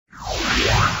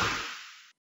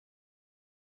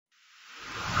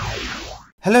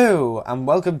Hello and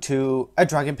welcome to a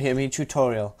Dragonpme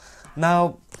tutorial.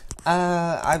 Now,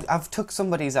 I've took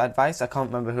somebody's advice. I can't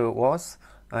remember who it was.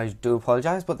 I do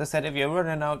apologise, but they said if you're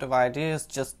running out of ideas,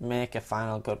 just make a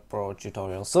Final Cut Pro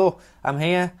tutorial. So I'm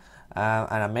here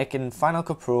and I'm making Final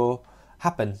Cut Pro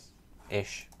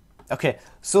happen-ish. Okay,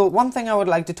 so one thing I would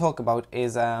like to talk about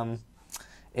is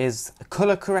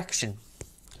color correction.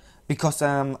 Because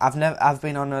I've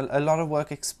been on a lot of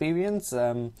work experience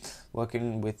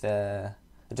working with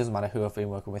it doesn't matter who I've been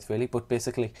working with really, but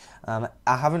basically I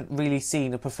haven't really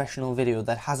seen a professional video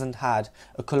that hasn't had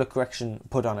a colour correction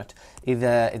put on it.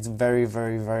 Either it's very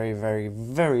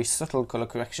subtle colour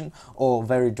correction or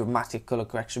very dramatic colour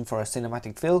correction for a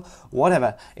cinematic feel,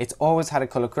 whatever. It's always had a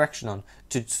colour correction on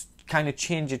to kind of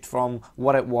change it from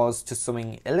what it was to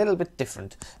something a little bit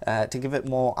different, to give it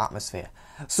more atmosphere.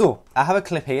 So I have a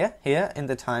clip here in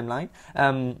the timeline.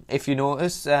 If you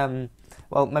notice,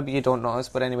 well, maybe you don't notice,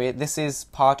 but anyway, this is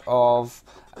part of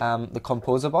the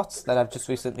composer bots that I've just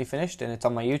recently finished, and it's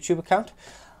on my YouTube account.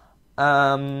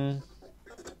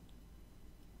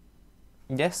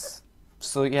 Yes.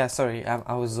 So yeah, sorry,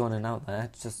 I was zoning out there.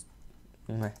 It's just.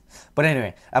 But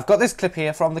anyway, I've got this clip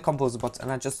here from the composer bots,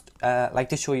 and I just like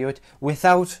to show you it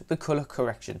without the color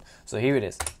correction. So here it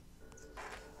is.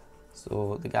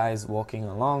 So the guy's walking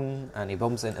along and he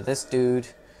bumps into this dude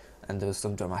and there's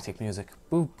some dramatic music,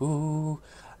 boo boo,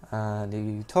 and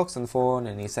he talks on the phone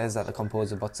and he says that the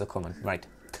composer bots are coming. Right,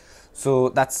 so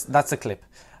that's a clip.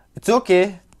 It's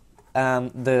okay.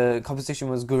 The composition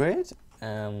was great.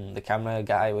 The camera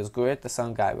guy was great, the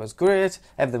sound guy was great,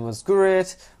 everything was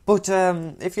great, but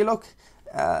if you look,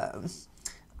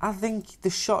 I think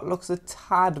the shot looks a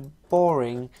tad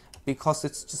boring because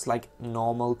it's just like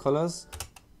normal colours,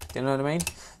 do you know what I mean?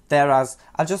 Whereas,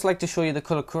 I'd just like to show you the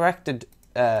colour corrected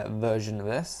version of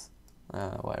this.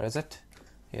 Where is it?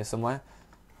 Here somewhere.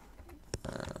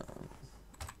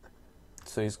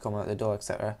 So he's come out the door,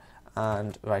 etc.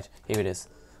 And right, here it is.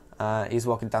 He's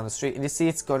walking down the street, and you see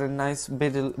it's got a nice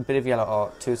bit of yellow.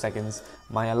 Oh, 2 seconds.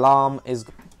 My alarm is.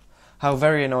 How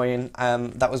very annoying.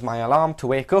 That was my alarm to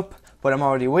wake up, but I'm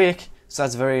already awake, so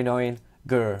that's very annoying.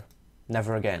 Grr.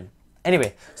 Never again.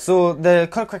 Anyway, so the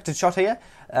color corrected shot here,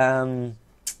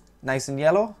 nice and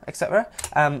yellow, etc.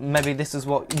 Maybe this is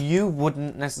what you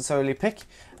wouldn't necessarily pick,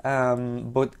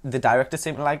 but the director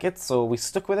seemed to like it, so we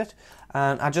stuck with it.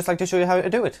 And I'd just like to show you how to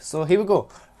do it. So here we go.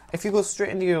 If you go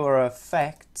straight into your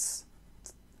effects,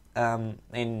 in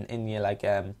your like,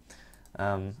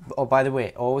 oh, by the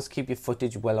way, always keep your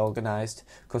footage well organized,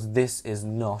 because this is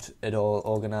not at all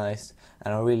organized,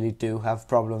 and I really do have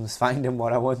problems finding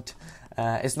what I want.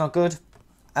 It's not good.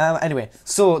 Anyway,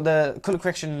 so the color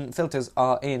correction filters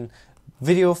are in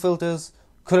video filters,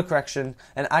 color correction,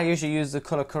 and I usually use the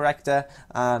color corrector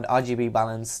and RGB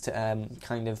balance to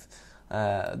kind of.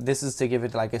 This is to give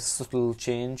it like a subtle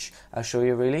change. I'll show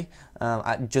you really.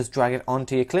 I just drag it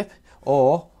onto your clip,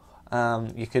 or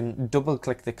you can double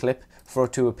click the clip for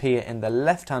it to appear in the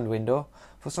left hand window.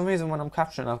 For some reason when I'm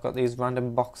capturing I've got these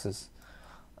random boxes.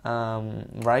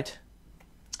 Right,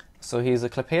 so here's a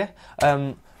clip here.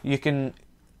 You can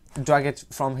drag it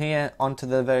from here onto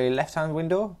the very left hand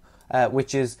window,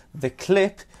 which is the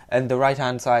clip, and the right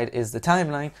hand side is the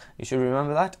timeline. You should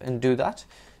remember that and do that.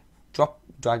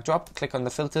 Drag, drop, click on the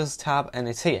filters tab, and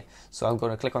it's here. So I'm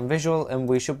going to click on visual, and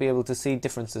we should be able to see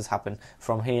differences happen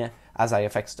from here as I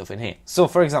affect stuff in here. So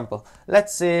for example,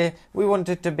 let's say we want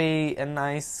it to be a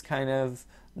nice kind of,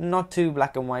 not too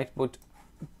black and white, but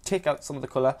take out some of the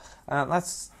colour.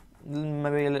 That's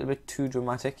maybe a little bit too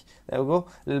dramatic. There we go,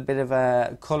 a little bit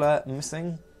of colour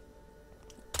missing.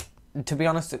 To be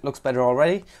honest, it looks better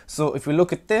already. So if we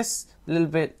look at this, a little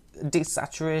bit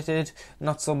desaturated,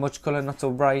 not so much colour, not so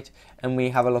bright, and we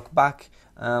have a look back,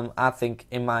 I think,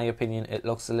 in my opinion, it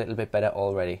looks a little bit better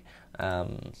already.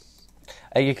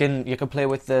 You can play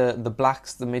with the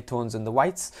blacks, the midtones, and the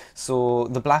whites. So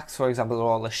the blacks, for example, are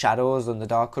all the shadows and the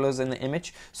dark colours in the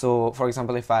image. So for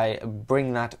example, if I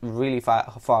bring that really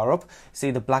far up,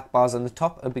 see the black bars on the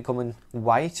top are becoming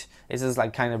white. This is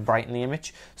like kind of brighten the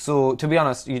image. So to be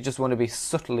honest, you just want to be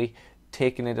subtly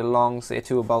taking it along, say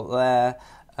to about there,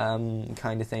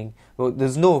 kind of thing. But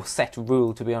there's no set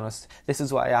rule, to be honest. This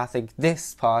is why I think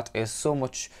this part is so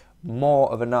much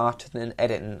more of an art than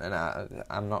editing, and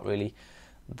I'm not really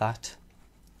that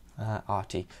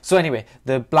arty. So anyway,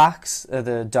 the blacks are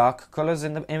the dark colours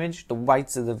in the image, the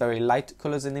whites are the very light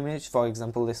colours in the image. For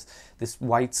example, this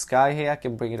white sky here, I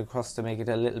can bring it across to make it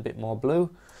a little bit more blue.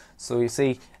 So you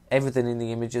see everything in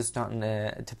the image is starting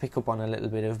to pick up on a little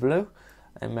bit of blue,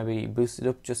 and maybe boost it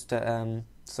up just to,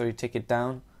 so you take it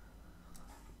down.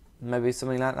 maybe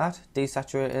something like that.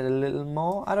 Desaturate it a little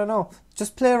more. I don't know.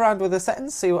 Just play around with the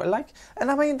settings, see what I like.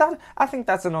 And I mean, I think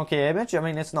that's an okay image. I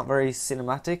mean, it's not very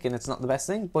cinematic and it's not the best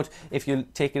thing, but if you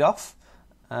take it off,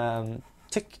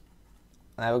 tick,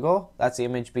 there we go. That's the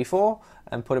image before,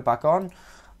 and put it back on.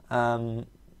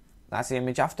 That's the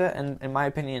image after, and in my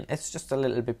opinion, it's just a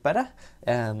little bit better.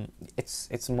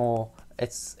 It's more,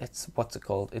 it's what's it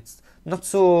called? It's not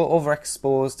so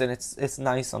overexposed, and it's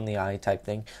nice on the eye type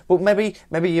thing. But maybe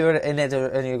you're an editor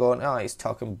and you're going, oh, he's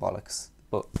talking bollocks.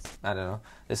 But I don't know.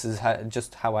 This is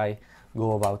just how I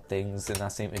go about things, and I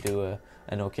seem to do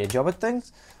an okay job at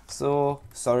things. So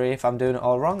sorry if I'm doing it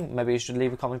all wrong. Maybe you should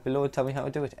leave a comment below and tell me how to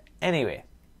do it. Anyway.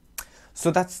 So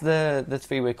that's the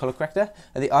three-way color corrector.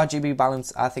 And the RGB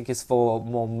balance, I think, is for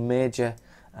more major,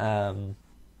 well,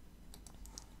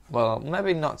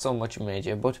 maybe not so much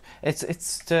major, but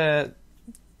it's to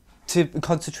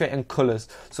concentrate on colors.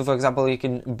 So for example, you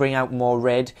can bring out more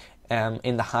red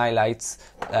in the highlights,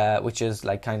 which is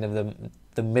like kind of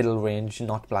the middle range,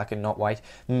 not black and not white.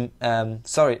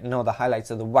 Sorry, no, the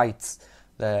highlights are the whites.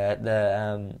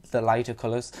 The lighter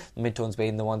colours, the midtones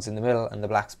being the ones in the middle, and the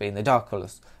blacks being the dark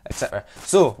colours, etc.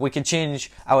 So we can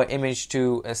change our image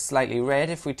to a slightly red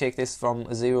if we take this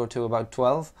from 0 to about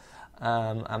 12,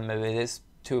 and maybe this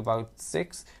to about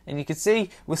 6, and you can see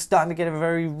we're starting to get a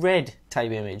very red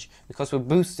type image because we're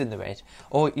boosting the red.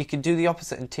 Or you could do the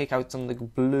opposite and take out some of the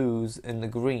blues and the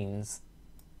greens.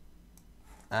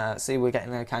 See, we're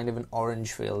getting a kind of an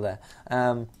orange feel there.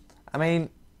 I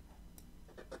mean,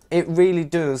 it really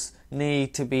does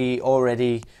need to be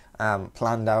already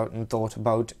planned out and thought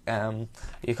about.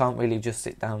 You can't really just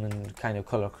sit down and kind of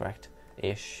colour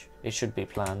correct-ish. It should be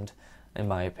planned, in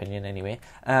my opinion, anyway.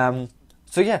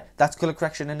 So yeah, that's colour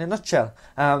correction in a nutshell.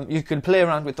 You can play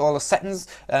around with all the settings.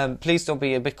 Please don't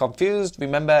be a bit confused.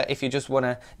 Remember, if you just want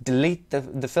to delete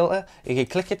the filter, you can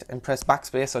click it and press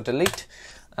backspace or delete,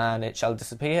 and it shall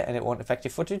disappear and it won't affect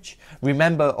your footage.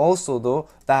 Remember also, though,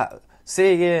 that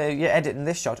say you're editing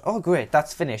this shot, oh great,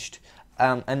 that's finished,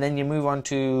 and then you move on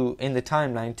to, in the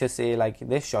timeline, to say like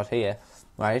this shot here,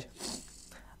 right?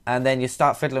 And then you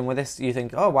start fiddling with this, you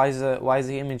think, oh, why is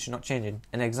the image not changing?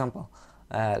 An example,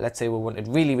 let's say we wanted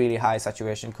really high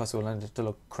saturation because we wanted it to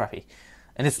look crappy,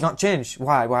 and it's not changed.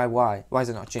 Why is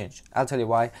it not changed? I'll tell you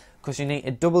why. Because you need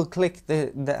to double click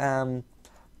the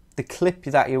clip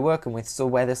that you're working with. So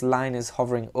where this line is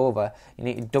hovering over, you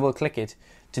need to double click it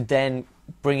to then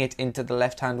bring it into the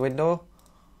left hand window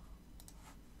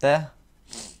there,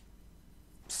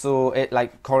 so it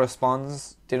like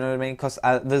corresponds. Do you know what I mean? Because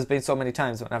there's been so many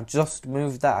times when I've just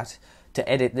moved that to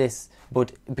edit this,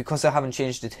 but because I haven't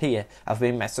changed it here, I've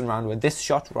been messing around with this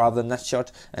shot rather than that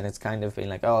shot, and it's kind of been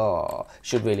like, oh,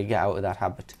 should really get out of that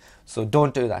habit. So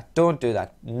don't do that.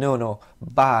 No,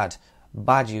 bad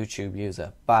YouTube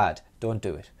user, bad. Don't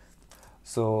do it.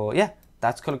 So yeah,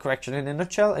 that's colour correction in a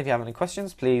nutshell. If you have any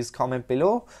questions, please comment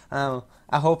below.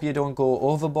 I hope you don't go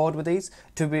overboard with these.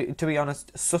 To be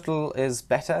honest, subtle is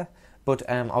better, but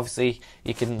obviously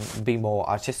you can be more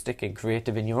artistic and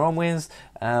creative in your own ways.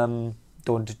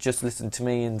 Don't just listen to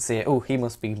me and say, oh, he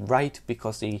must be right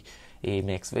because he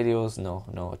makes videos.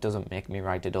 No, it doesn't make me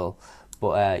right at all.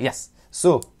 But yes,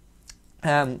 so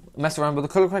mess around with the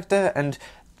colour corrector, and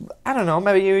I don't know,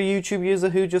 maybe you're a YouTube user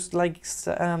who just likes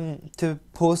to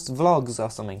post vlogs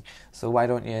or something. So why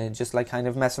don't you just like kind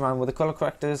of mess around with the color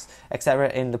correctors,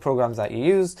 etc. in the programs that you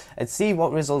use, and see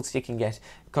what results you can get.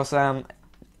 Because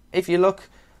if you look,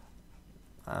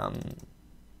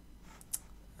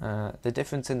 the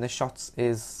difference in the shots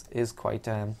is quite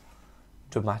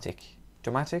dramatic.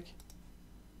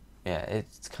 Yeah,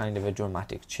 it's kind of a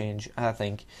dramatic change, I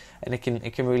think, and it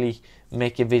can really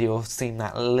make your video seem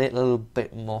that little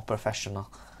bit more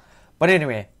professional. But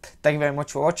anyway, thank you very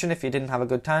much for watching. If you didn't have a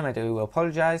good time, I do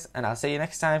apologise, and I'll see you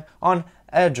next time on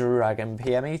a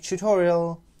Dragonpme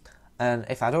tutorial. And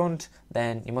if I don't,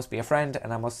 then you must be a friend,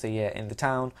 and I must see you in the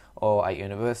town or at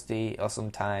university or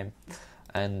sometime.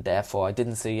 And therefore, I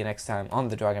didn't see you next time on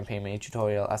the Dragonpme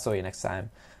tutorial. I saw you next time,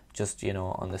 just, you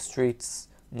know, on the streets.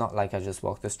 Not like I just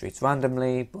walk the streets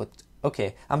randomly, but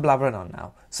okay, I'm blabbering on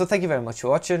now. So thank you very much for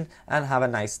watching, and have a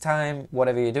nice time,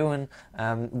 whatever you're doing.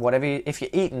 If you're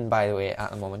eating, by the way,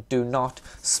 at the moment, do not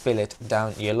spill it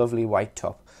down your lovely white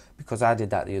top, because I did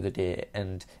that the other day,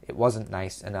 and it wasn't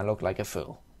nice, and I looked like a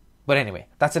fool. But anyway,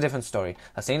 that's a different story.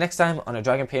 I'll see you next time on a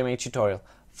Dragonpme tutorial.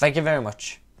 Thank you very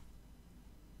much.